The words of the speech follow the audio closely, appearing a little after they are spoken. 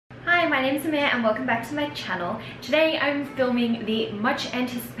my name is Amir and welcome back to my channel. Today I'm filming the much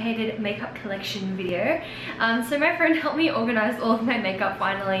anticipated makeup collection video. So my friend helped me organize all of my makeup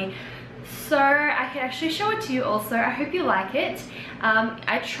finally, so I can actually show it to you also. I hope you like it.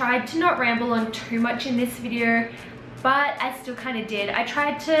 I tried to not ramble on too much in this video, but I still kind of did. I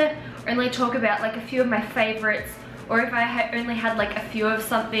tried to only talk about like a few of my favorites, or if I had only had like a few of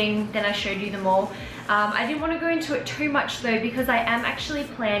something, then I showed you them all. I didn't want to go into it too much though, because I am actually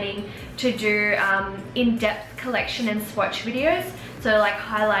planning to do in-depth collection and swatch videos. So like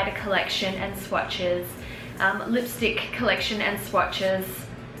highlighter collection and swatches, lipstick collection and swatches.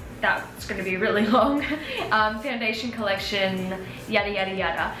 That's going to be really long. Foundation collection, yada yada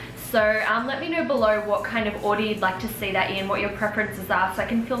yada. So let me know below what kind of order you'd like to see that in, what your preferences are, so I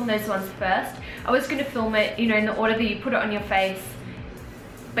can film those ones first. I was going to film it, you know, in the order that you put it on your face,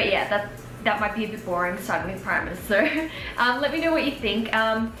 but yeah, that might be a bit boring starting with primers. So let me know what you think.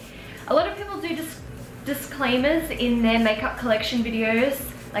 A lot of people do disclaimers in their makeup collection videos,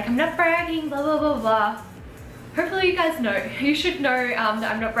 like I'm not bragging, blah blah blah blah. Hopefully you guys know, you should know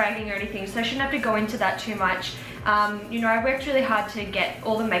that I'm not bragging or anything, so I shouldn't have to go into that too much. You know, I worked really hard to get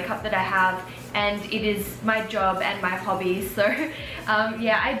all the makeup that I have, and it is my job and my hobby. So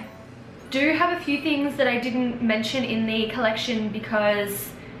yeah, I do have a few things that I didn't mention in the collection because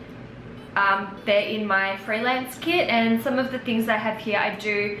they're in my freelance kit, and some of the things I have here I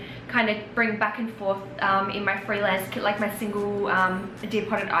do kind of bring back and forth in my freelance kit, like my single deep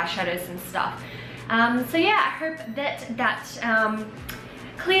potted eyeshadows and stuff. So yeah, I hope that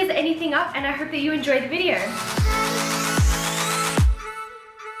clears anything up, and I hope that you enjoy the video.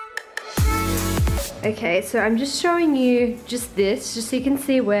 Okay, so I'm just showing you just this, just so you can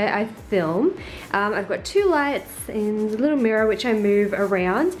see where I film. I've got two lights and a little mirror which I move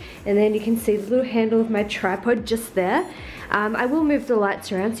around, and then you can see the little handle of my tripod just there. I will move the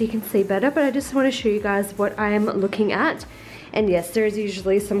lights around so you can see better, but I just want to show you guys what I am looking at. And yes, there is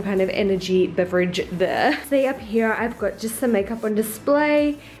usually some kind of energy beverage there. See up here, I've got just some makeup on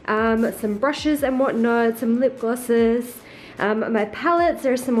display, some brushes and whatnot, some lip glosses, my palettes.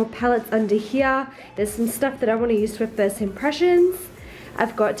 There are some more palettes under here. There's some stuff that I want to use for first impressions.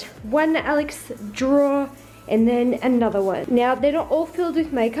 I've got one Alex drawer and then another one. Now, they're not all filled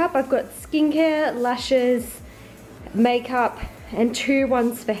with makeup. I've got skincare, lashes, makeup, and two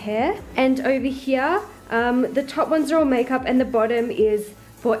ones for hair. And over here, the top ones are all makeup, and the bottom is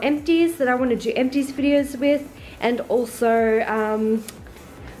for empties that I want to do empties videos with, and also,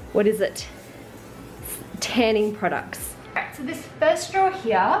 what is it? Tanning products. Alright, so this first drawer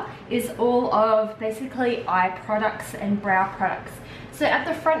here is all of basically eye products and brow products. So at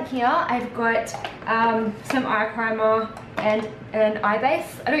the front here, I've got some eye primer and an eye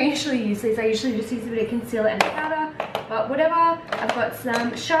base. I don't usually use these, I usually just use a bit of concealer and powder, but whatever. I've got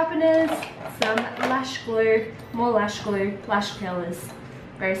some sharpeners, some lash glue, more lash glue, lash curlers.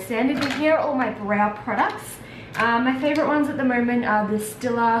 Very standard. In here are all my brow products. My favorite ones at the moment are the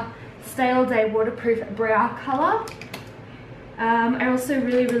Stila Stay All Day Waterproof Brow Color. I also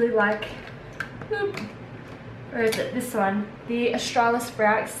really like, where is it? This one, the Australis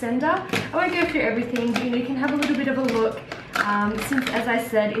Brow Extender. I won't go through everything, but you can have a little bit of a look. Since, as I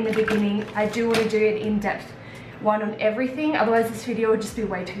said in the beginning, I do want to do an in-depth one on everything, otherwise this video would just be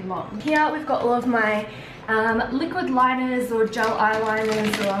way too long. Here we've got all of my liquid liners or gel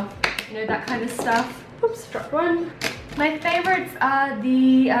eyeliners, or you know, that kind of stuff. Oops, dropped one. My favorites are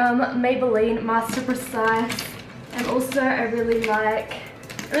the Maybelline Master Precise, and also I really like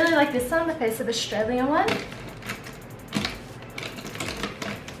this one, the Face of Australia one,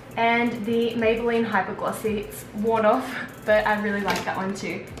 and the Maybelline Hyper Glossy. It's worn off, but I really like that one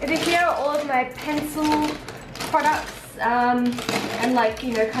too. Over here are all of my pencil products, and like,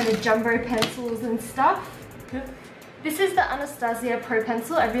 you know, kind of jumbo pencils and stuff. This is the Anastasia Pro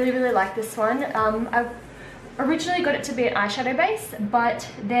Pencil. I really like this one. I've originally got it to be an eyeshadow base, but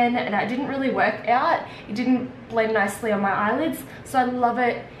then that didn't really work out. It didn't blend nicely on my eyelids, so I love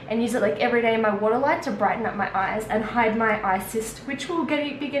it and use it like every day in my waterline to brighten up my eyes and hide my eye cyst, which will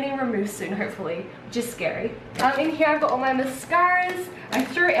be getting removed soon, hopefully, which is scary. In here I've got all my mascaras. I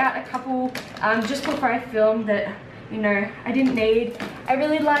threw out a couple just before I filmed that, you know, I didn't need. I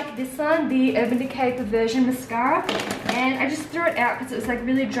really like this one, the Urban Decay Perversion Mascara, and I just threw it out because it was like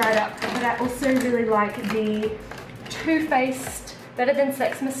really dried up. But I also really like the Too Faced Better Than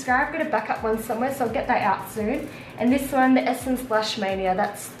Sex Mascara. I've got a backup one somewhere, so I'll get that out soon. And this one, the Essence Lash Mania,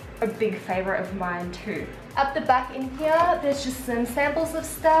 that's a big favorite of mine too. Up the back in here, there's just some samples of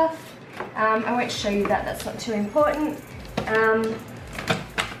stuff. I won't show you that, that's not too important.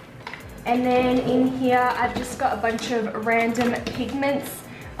 And then in here I've just got a bunch of random pigments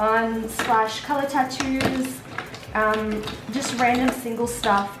on slash color tattoos, just random single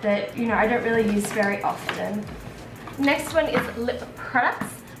stuff that, you know, I don't really use very often. Next one is lip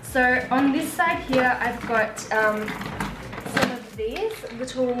products. So on this side here, I've got some of these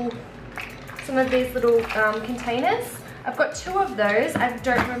little containers. I've got 2 of those. I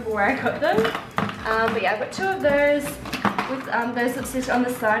don't remember where I got them, but yeah, I've got 2 of those with those lipsticks on the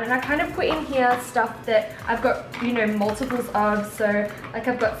side, and I kind of put in here stuff that I've got, you know, multiples of. So like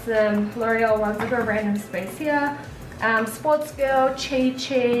I've got some L'Oreal ones. I've got a random space here. Sports Girl, Chi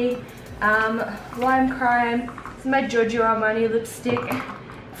Chi, Lime Crime. This is my Giorgio Armani lipstick.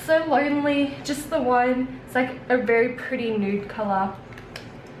 So lonely, just the one. It's like a very pretty nude color.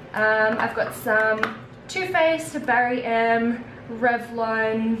 I've got some Too Faced, Barry M,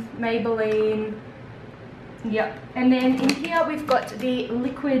 Revlon, Maybelline. Yep. And then in here we've got the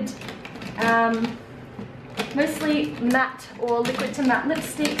liquid, mostly matte or liquid to matte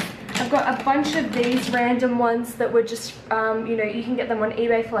lipstick. I've got a bunch of these random ones that were just, you know, you can get them on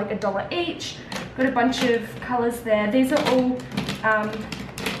eBay for like $1 each. Got a bunch of colors there. These are all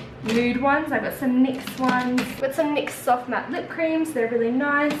nude ones. I've got some NYX ones. Got some NYX soft matte lip creams. They're really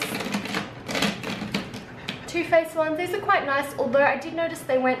nice. Too Faced ones. These are quite nice, although I did notice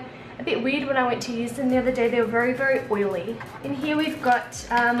they went a bit weird when I went to use them the other day. They were very, very oily. In here we've got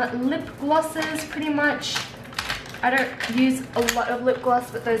lip glosses, pretty much. I don't use a lot of lip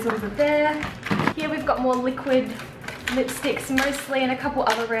gloss, but those ones are there. Here we've got more liquid lipsticks mostly, and a couple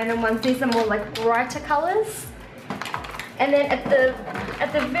other random ones. These are more like brighter colors. And then at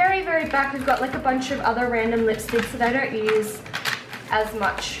the very, very back, we've got like a bunch of other random lipsticks that I don't use as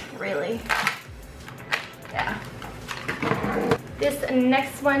much, really. Yeah. This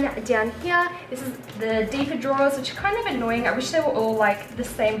next one down here, this is the deeper drawers, which are kind of annoying. I wish they were all like the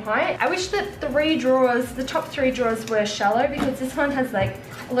same height. I wish that the top 3 drawers were shallow, because this one has like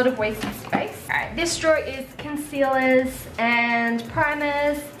a lot of wasted space. Alright, this drawer is concealers and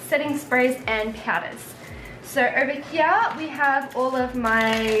primers, setting sprays and powders. So over here we have all of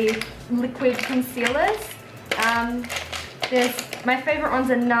my liquid concealers. My favorite ones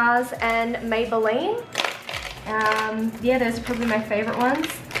are NARS and Maybelline. Yeah, those are probably my favorite ones.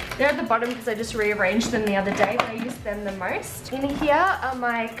 They're at the bottom because I just rearranged them the other day, but I use them the most. In here are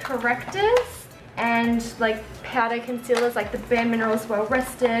my correctors and like powder concealers, like the Bare Minerals Well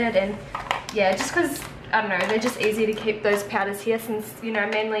Rested, and yeah, just because, I don't know, they're just easy to keep those powders here, since, you know,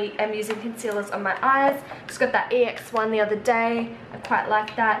 mainly I'm using concealers on my eyes. Just got that EX one the other day. I quite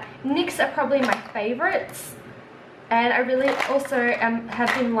like that. NYX are probably my favorites. And I really also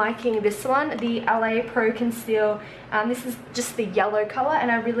have been liking this one, the LA Pro Conceal. This is just the yellow color,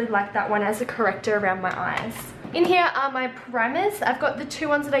 and I really like that one as a corrector around my eyes. In here are my primers. I've got the 2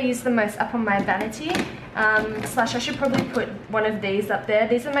 ones that I use the most up on my vanity. Slash I should probably put one of these up there.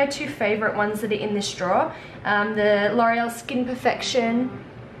 These are my 2 favorite ones that are in this drawer. The L'Oreal Skin Perfection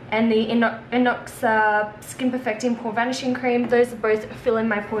and the Inox Skin Perfecting Pore Vanishing Cream. Those are both fill in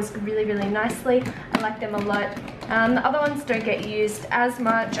my pores really, really nicely. I like them a lot. The other ones don't get used as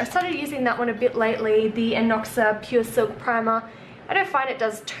much. I started using that one a bit lately, the Inox Pure Silk Primer. I don't find it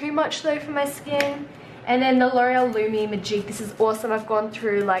does too much though for my skin. And then the L'Oreal Lumi Magique. This is awesome. I've gone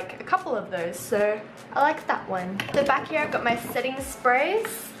through like a couple of those, so I like that one. So back here I've got my setting sprays.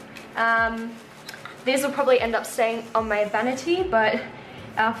 These will probably end up staying on my vanity, but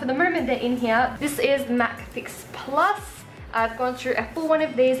for the moment they're in here. This is MAC Fix Plus. I've gone through a full one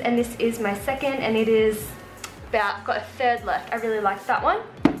of these, and this is my second, and it is got a third left. I really like that one.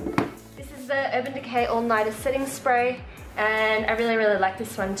 This is the Urban Decay All Nighter Setting Spray, and I really, really like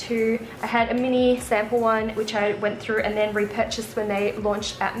this one too. I had a mini sample one which I went through and then repurchased when they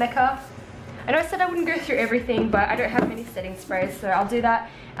launched at Mecca. I know I said I wouldn't go through everything, but I don't have many setting sprays, so I'll do that.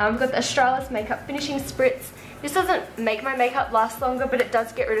 We've got the Australis Makeup Finishing Spritz. This doesn't make my makeup last longer, but it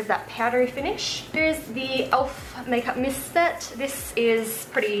does get rid of that powdery finish. Here's the e.l.f. Makeup Mist Set. This is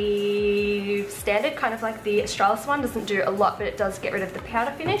pretty standard, kind of like the Australis one. Doesn't do a lot, but it does get rid of the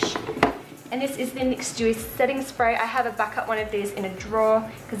powder finish. And this is the NYX Dewy Setting Spray. I have a backup one of these in a drawer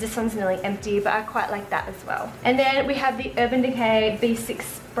because this one's nearly empty, but I quite like that as well. And then we have the Urban Decay B6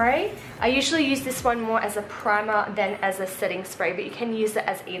 Spray. I usually use this one more as a primer than as a setting spray, but you can use it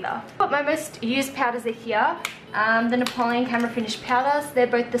as either. But my most used powders are here. The Napoleon Camera Finish powders. They're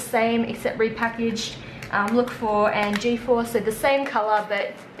both the same except repackaged. Look 4 and G4, so the same color,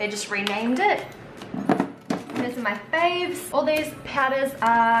 but they just renamed it. Those are my faves. All these powders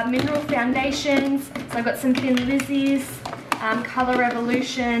are mineral foundations. So I've got some Thin Lizzies, Color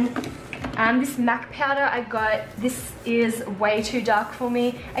Revolution. This MAC powder I got, this is way too dark for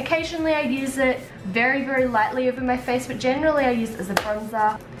me. Occasionally I use it very, very lightly over my face, but generally I use it as a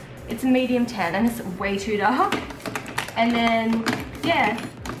bronzer. It's a medium tan and it's way too dark. And then, yeah,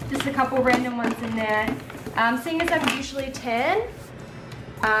 just a couple random ones in there. Seeing as I'm usually tan,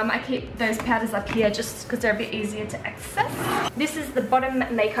 I keep those powders up here just because they're a bit easier to access. This is the bottom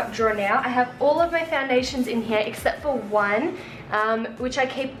makeup drawer now. I have all of my foundations in here except for one, which I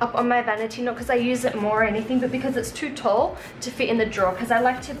keep up on my vanity, not because I use it more or anything, but because it's too tall to fit in the drawer, because I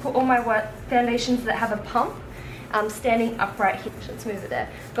like to put all my foundations that have a pump standing upright here. Let's move it there.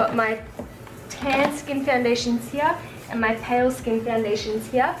 Got my tan skin foundations here and my pale skin foundations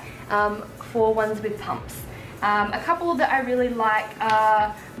here for ones with pumps. A couple that I really like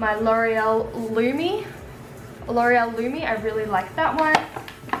are my L'Oreal Lumi. I really like that one.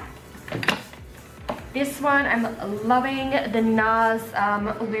 This one, I'm loving the NARS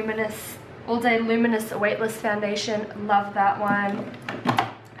Luminous, All Day Luminous Weightless Foundation. Love that one.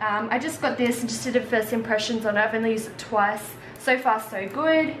 I just got this and just did a first impressions on it. I've only used it twice. So far, so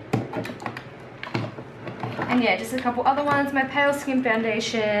good. And yeah, just a couple other ones. My pale skin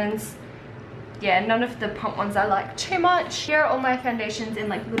foundations. Yeah, none of the pump ones I like too much. Here are all my foundations in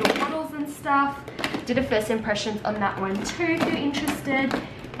like little bottles and stuff. Did a first impressions on that one too if you're interested.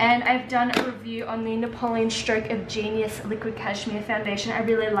 And I've done a review on the Napoleon Stroke of Genius Liquid Cashmere Foundation. I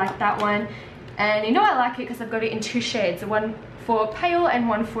really like that one. And you know I like it because I've got it in two shades. One for pale and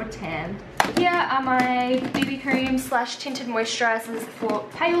one for tan. Here are my BB cream / tinted moisturizers for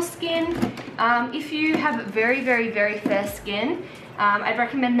pale skin. If you have very, very, very fair skin, I'd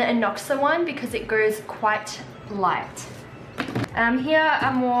recommend the Inoxa one because it goes quite light. Here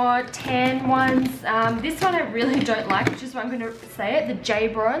are more tan ones. This one I really don't like, which is why I'm going to say it, the J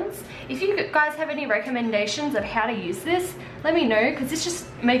Bronze. If you guys have any recommendations of how to use this, let me know, because this just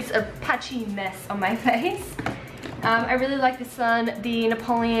makes a patchy mess on my face. I really like this one, the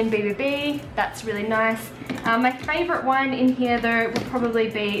Napoleon BBB. That's really nice. My favorite one in here though would probably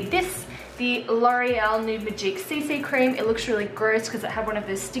be this, the L'Oreal Nude Magique CC cream. It looks really gross because it had one of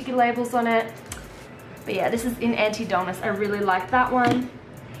those sticky labels on it. But yeah, this is in Anti-Dullness. I really like that one.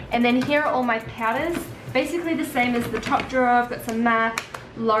 And then here are all my powders. Basically the same as the top drawer. I've got some MAC,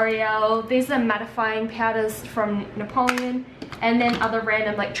 L'Oreal. These are mattifying powders from Napoleon. And then other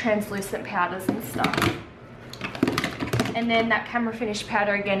random like translucent powders and stuff. And then that camera finish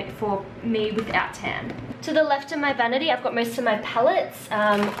powder again for me without tan. To the left of my vanity, I've got most of my palettes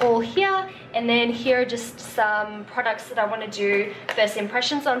all here. And then here are just some products that I want to do first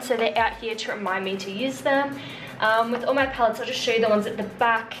impressions on. So they're out here to remind me to use them. With all my palettes, I'll just show you the ones at the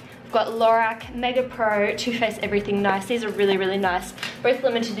back. I've got Lorac, Mega Pro, Too Faced Everything Nice. These are really, really nice. Both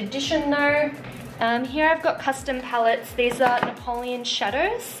limited edition though. Here I've got custom palettes. These are Napoleon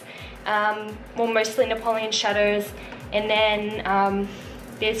Shadows. Well, mostly Napoleon Shadows. And then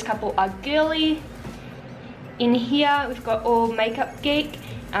these couple are girly. In here we've got all Makeup Geek.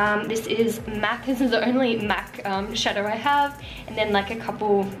 This is MAC. This is the only MAC shadow I have. And then like a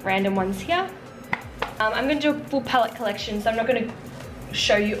couple random ones here. I'm going to do a full palette collection, so I'm not going to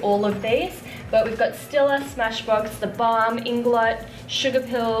show you all of these. But we've got Stila, Smashbox, The Balm, Inglot, Sugar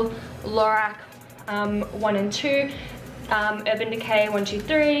Pill, Lorac 1 and 2, Urban Decay 1, 2,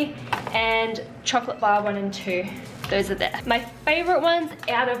 3, and Chocolate Bar 1 and 2. Those are there. My favorite ones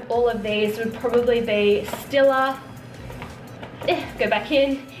out of all of these would probably be Stila, go back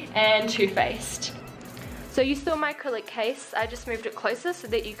in, and Too Faced. So you saw my acrylic case. I just moved it closer so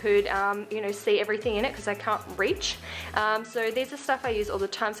that you could, you know, see everything in it because I can't reach. So these are stuff I use all the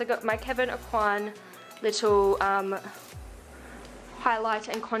time. So I got my Kevin Aucoin little highlight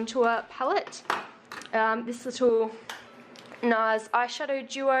and contour palette. This little NARS eyeshadow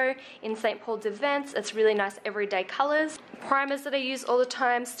duo in St. Paul de Vence. It's really nice everyday colours. Primers that I use all the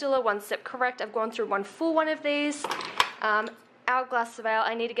time, still a One Step Correct. I've gone through one full one of these. Hourglass Veil,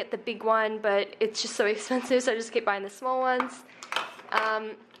 I need to get the big one, but it's just so expensive, so I just keep buying the small ones.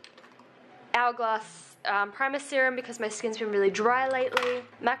 Hourglass primer serum because my skin's been really dry lately.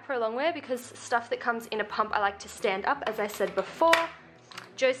 MAC Pro Longwear because stuff that comes in a pump I like to stand up, as I said before.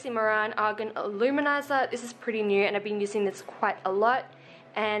 Josie Moran Argan Illuminizer. This is pretty new and I've been using this quite a lot.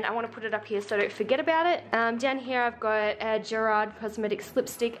 And I want to put it up here so I don't forget about it. Down here I've got Gerard Cosmetics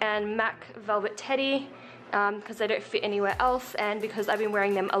Lipstick and MAC Velvet Teddy. Because they don't fit anywhere else and because I've been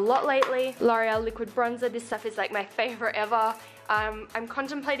wearing them a lot lately. L'Oreal Liquid Bronzer. This stuff is like my favorite ever. I'm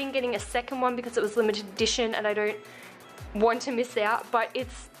contemplating getting a second one because it was limited edition and I don't want to miss out, but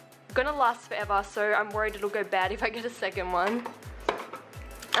it's gonna last forever, so I'm worried it'll go bad if I get a second one.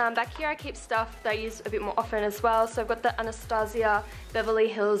 Back here I keep stuff that I use a bit more often as well. So I've got the Anastasia Beverly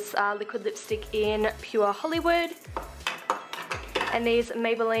Hills liquid lipstick in Pure Hollywood. And these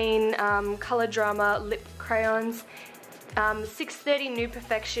Maybelline Color Drama lip crayons. 630 Nude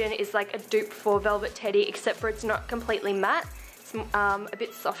Perfection is like a dupe for Velvet Teddy, except for it's not completely matte. It's a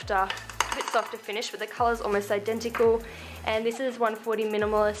bit softer finish, but the color's almost identical. And this is 140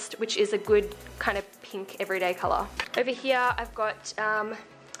 Minimalist, which is a good kind of pink everyday color. Over here I've got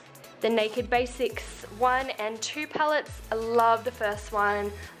the Naked Basics 1 and 2 palettes. I love the first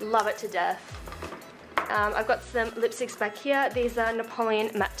one, love it to death. I've got some lipsticks back here. These are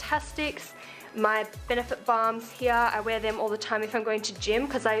Napoleon Matte-tastics. My Benefit Balms here, I wear them all the time if I'm going to gym,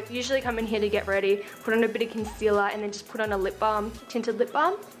 because I usually come in here to get ready, put on a bit of concealer, and then just put on a lip balm, tinted lip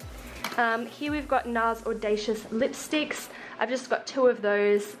balm. Here we've got NARS Audacious lipsticks. I've just got 2 of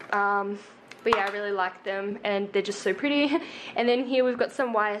those, but yeah, I really like them, and they're just so pretty. And then here we've got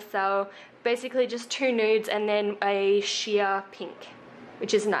some YSL, basically just 2 nudes and then a sheer pink,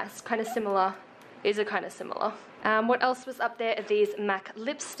 which is nice, kind of similar. These are kind of similar. What else was up there are these MAC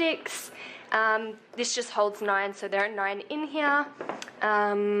lipsticks. This just holds 9, so there are 9 in here.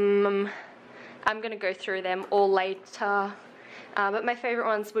 I'm gonna go through them all later. But my favorite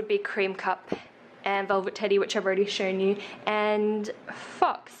ones would be Cream Cup and Velvet Teddy, which I've already shown you, and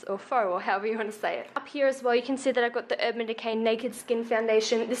Fox, or Faux, or however you want to say it. Up here as well, you can see that I've got the Urban Decay Naked Skin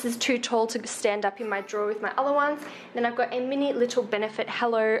Foundation. This is too tall to stand up in my drawer with my other ones. Then I've got a mini little Benefit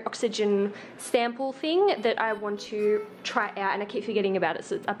Hello Oxygen sample thing that I want to try out, and I keep forgetting about it,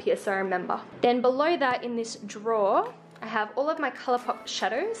 so it's up here so I remember. Then below that in this drawer, I have all of my ColourPop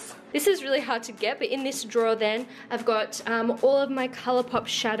shadows. This is really hard to get, but in this drawer then, I've got all of my ColourPop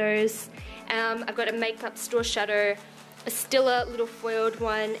shadows. I've got a Makeup Store shadow, a Stila little foiled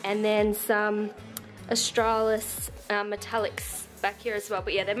one, and then some Australis metallics back here as well.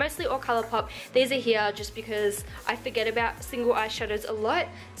 But yeah, they're mostly all ColourPop. These are here just because I forget about single eyeshadows a lot.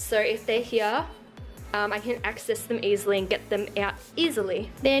 So if they're here, I can access them easily and get them out easily.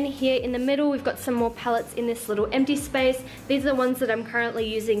 Then here in the middle, we've got some more palettes in this little empty space. These are the ones that I'm currently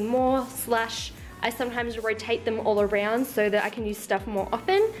using more, slash I sometimes rotate them all around so that I can use stuff more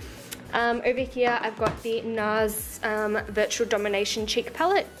often. Over here, I've got the NARS Virtual Domination Cheek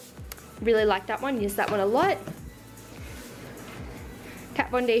Palette. Really like that one, use that one a lot. Kat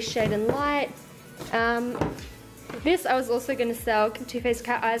Von D Shade and Light. This I was also going to sell, Too Faced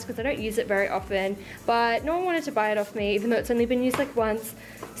Cat Eyes, because I don't use it very often, but no one wanted to buy it off me, even though it's only been used like once.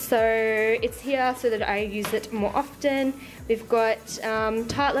 So it's here so that I use it more often. We've got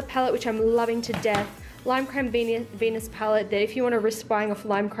Tartelette palette, which I'm loving to death. Lime Crime Venus palette, that if you want to risk buying off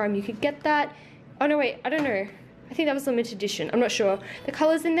Lime Crime, you could get that. Oh no, wait, I don't know. I think that was limited edition, I'm not sure. The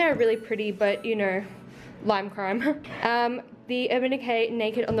colours in there are really pretty, but you know, Lime Crime. The Urban Decay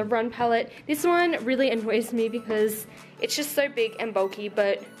Naked on the Run palette. This one really annoys me because it's just so big and bulky,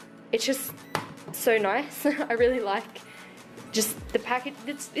 but it's just so nice. I really like just the package.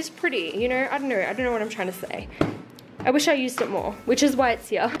 It's pretty, you know, I don't know what I'm trying to say. I wish I used it more, which is why it's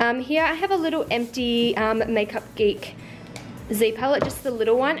here. Here I have a little empty Makeup Geek Z palette, just the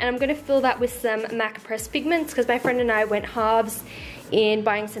little one, and I'm going to fill that with some MAC Press pigments because my friend and I went halves in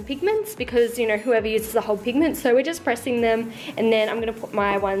buying some pigments because, you know, whoever uses the whole pigment, so we're just pressing them, and then I'm going to put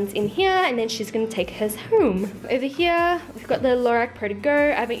my ones in here, and then she's going to take hers home. Over here we've got the Lorac Pro To Go.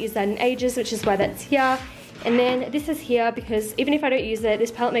 I haven't used that in ages, which is why that's here. And then this is here because even if I don't use it, this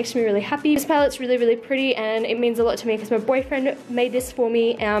palette makes me really happy. This palette's really, really pretty, and it means a lot to me because my boyfriend made this for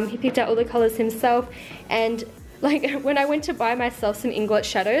me. He picked out all the colors himself, and like when I went to buy myself some Inglot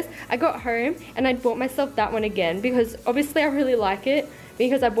shadows, I got home and I bought myself that one again because obviously I really like it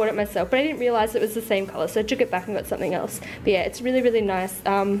because I bought it myself, but I didn't realize it was the same color, so I took it back and got something else. But yeah, it's really, really nice.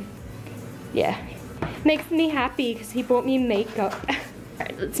 Yeah, makes me happy because he bought me makeup.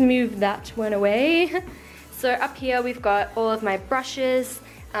 Alright, let's move that one away. So up here we've got all of my brushes.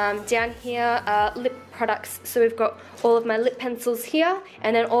 Down here are lip products, so we've got all of my lip pencils here,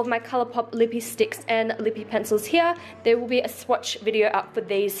 and then all of my ColourPop lippy sticks and lippy pencils here. There will be a swatch video up for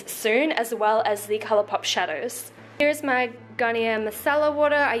these soon, as well as the ColourPop shadows. Here's my Garnier Micellar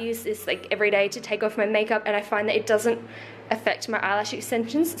water. I use this like every day to take off my makeup, and I find that it doesn't affect my eyelash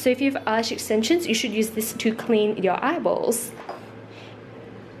extensions. So if you have eyelash extensions, you should use this to clean your eyeballs.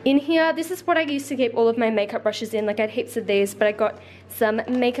 In here, this is what I used to keep all of my makeup brushes in. Like I had heaps of these, but I got some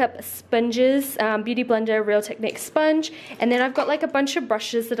makeup sponges, Beauty Blender Real Technique sponge, and then I've got like a bunch of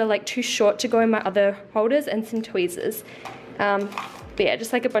brushes that are like too short to go in my other holders, and some tweezers. But yeah,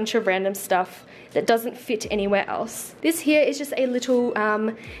 just like a bunch of random stuff that doesn't fit anywhere else. This here is just a little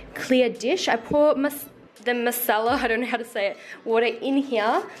clear dish. I pour the micellar, I don't know how to say it, water in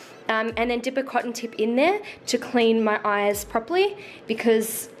here, and then dip a cotton tip in there to clean my eyes properly,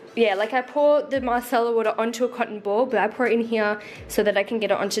 because yeah, like I pour the micellar water onto a cotton ball, but I pour it in here so that I can get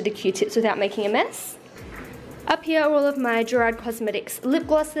it onto the Q-tips without making a mess. Up here are all of my Gerard Cosmetics lip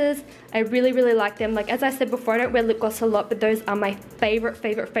glosses. I really like them. Like as I said before, I don't wear lip gloss a lot, but those are my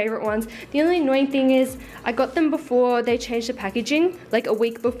favorite ones. The only annoying thing is I got them before they changed the packaging, like a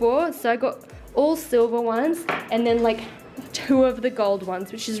week before. So I got all silver ones and then like 2 of the gold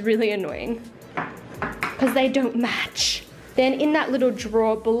ones, which is really annoying because they don't match. Then in that little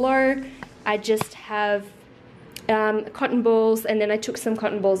drawer below, I just have cotton balls, and then I took some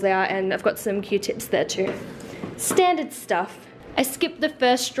cotton balls out and I've got some Q-tips there too. Standard stuff. I skipped the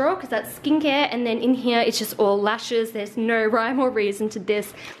first drawer because that's skincare, and then in here it's just all lashes. There's no rhyme or reason to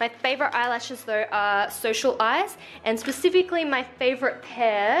this. My favorite eyelashes though are Social Eyes, and specifically my favorite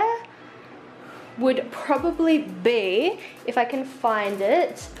pair would probably be, if I can find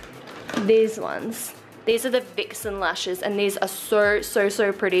it, these ones. These are the Vixen lashes, and these are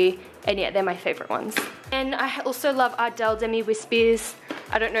so pretty, and yeah, they're my favorite ones. And I also love Ardell Demi Wispies.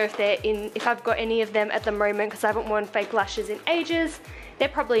 I don't know if I've got any of them at the moment because I haven't worn fake lashes in ages. They're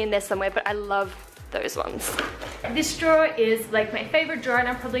probably in there somewhere, but I love those ones. This drawer is like my favorite drawer, and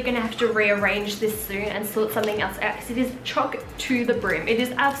I'm probably gonna have to rearrange this soon and sort something else out because it is chock to the brim. It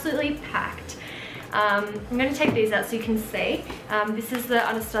is absolutely packed. I'm going to take these out so you can see. This is the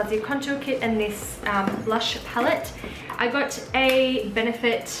Anastasia contour kit and this blush palette. I got a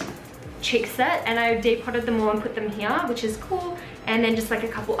Benefit cheek set and I depotted them all and put them here, which is cool. And then just like a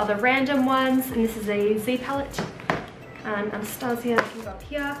couple other random ones. And this is a Z palette. Anastasia, I can go up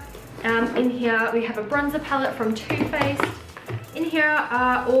here. In here we have a bronzer palette from Too Faced. In here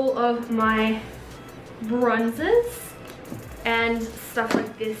are all of my bronzers and stuff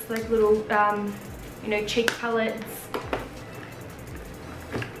like this, like little you know, cheek palettes.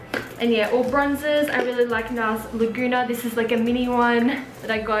 And yeah, all bronzers. I really like NARS Laguna. This is like a mini one that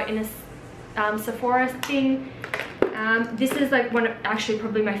I got in a Sephora thing. This is like actually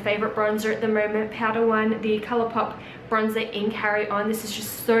probably my favorite bronzer at the moment, powder one, the Colourpop bronzer in Carry On. This is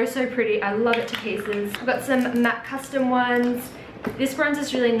just so pretty. I love it to pieces. I've got some matte custom ones. This bronzer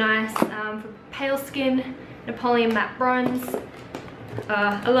is really nice for pale skin, Napoleon matte bronze.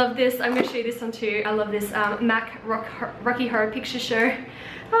 I love this. I'm going to show you this one too. I love this MAC Rocky Horror Picture Show.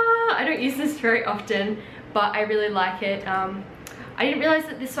 I don't use this very often, but I really like it. I didn't realize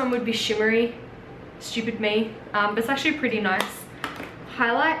that this one would be shimmery. Stupid me. But it's actually pretty nice.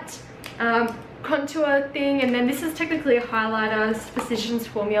 Highlight contour thing, and then this is technically a highlighter, Physicians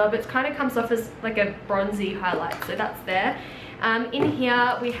Formula, but it kind of comes off as like a bronzy highlight, so that's there. In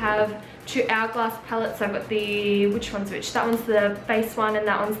here we have 2 Hourglass palettes. I've got the, which one's which? That one's the face one and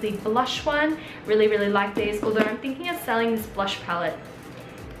that one's the blush one. Really like these, although I'm thinking of selling this blush palette.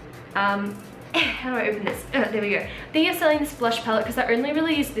 How do I open this? There we go. I'm thinking of selling this blush palette because I only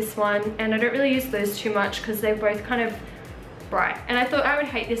really use this one and I don't really use those too much because they're both kind of bright. And I thought I would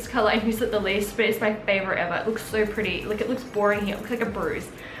hate this color and use it the least, but it's my favorite ever. It looks so pretty. Like, it looks boring here. It looks like a bruise.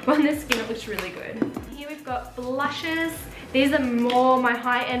 But on the skin it looks really good. Here we've got blushes. These are more my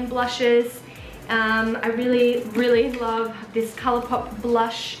high-end blushes. I really love this Colourpop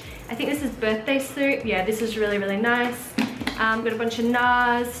blush. I think this is Birthday Suit. Yeah, this is really nice. Got a bunch of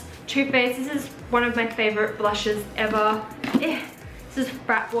NARS, Too Faced. This is one of my favorite blushes ever. This is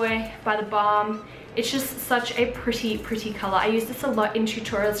Frat Boy by The Balm. It's just such a pretty color. I use this a lot in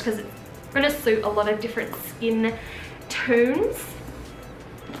tutorials because it's going to suit a lot of different skin tones.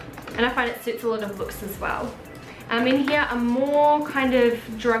 And I find it suits a lot of looks as well. In here are more kind of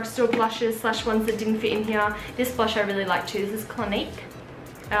drugstore blushes slash ones that didn't fit in here. This blush I really like too. This is Clinique.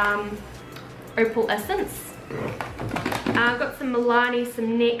 Opal Essence. I've got some Milani,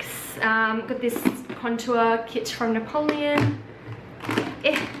 some NYX. Got this contour kit from Napoleon.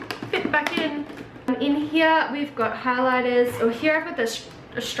 Fit back in. In here we've got highlighters. Here I've got this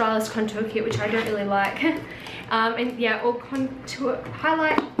Australis contour kit, which I don't really like. And yeah, all contour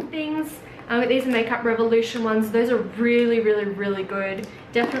highlight things. These are Makeup Revolution ones. Those are really good.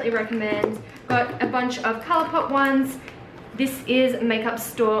 Definitely recommend. Got a bunch of Colourpop ones. This is Makeup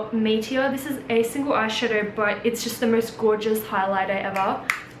Store Meteor. This is a single eyeshadow, but it's just the most gorgeous highlighter ever.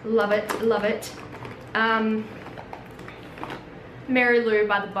 Love it. Mary Lou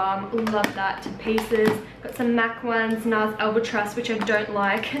by The Balm. Love that to pieces. Got some MAC ones, NARS Albatross, which I don't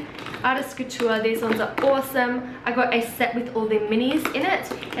like. Artist Couture, these ones are awesome. I got a set with all the minis in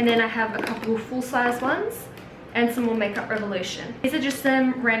it, and then I have a couple full-size ones and some more Makeup Revolution. These are just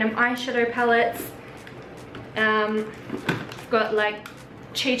some random eyeshadow palettes. Got like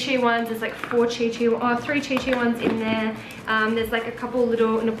Chi Chi ones. There's like 3 Chi Chi ones in there. There's like a couple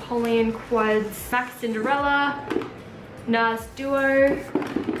little Napoleon quads, MAC Cinderella, NARS Duo,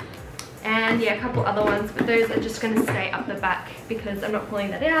 and yeah, a couple other ones, but those are just going to stay up the back because I'm not pulling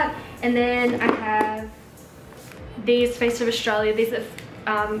that out. And then I have these Face of Australia. These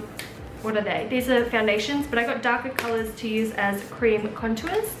are, what are they? These are foundations, but I got darker colors to use as cream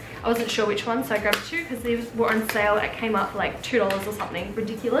contours. I wasn't sure which one, so I grabbed two because these were on sale. It came up for like $2 or something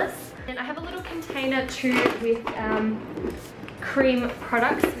ridiculous. And I have a little container too with cream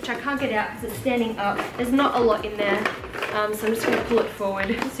products, which I can't get out because it's standing up. There's not a lot in there, so I'm just going to pull it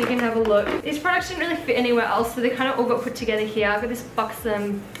forward so you can have a look. These products didn't really fit anywhere else, so they kind of all got put together here. I've got this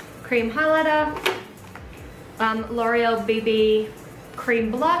Buxom cream highlighter, L'Oreal BB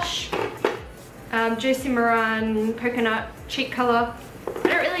cream blush, Juicy Maran coconut cheek color. I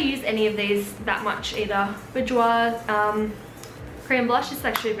don't really use any of these that much either. Boudoir cream blush, is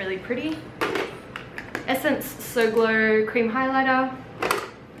actually really pretty. Essence So Glow cream highlighter,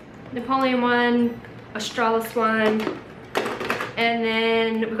 Napoleon one, Australis one, and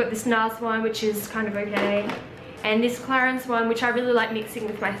then we've got this NARS one, which is kind of okay, and this Clarins one, which I really like mixing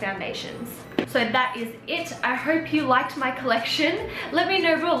with my foundations. So that is it. I hope you liked my collection. Let me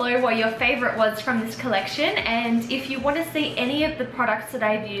know below what your favorite was from this collection, and if you want to see any of the products that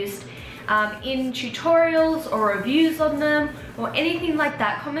I've used in tutorials or reviews on them or anything like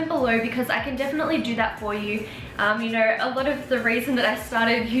that, comment below, because I can definitely do that for you. You know, a lot of the reason that I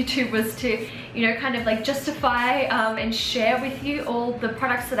started YouTube was to, you know, kind of like justify and share with you all the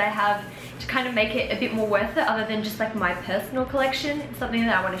products that I have, to kind of make it a bit more worth it, other than just like my personal collection. It's something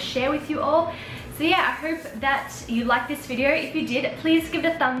that I want to share with you all. So yeah, I hope that you liked this video. If you did, please give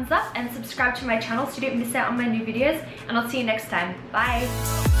it a thumbs up and subscribe to my channel so you don't miss out on my new videos, and I'll see you next time. Bye!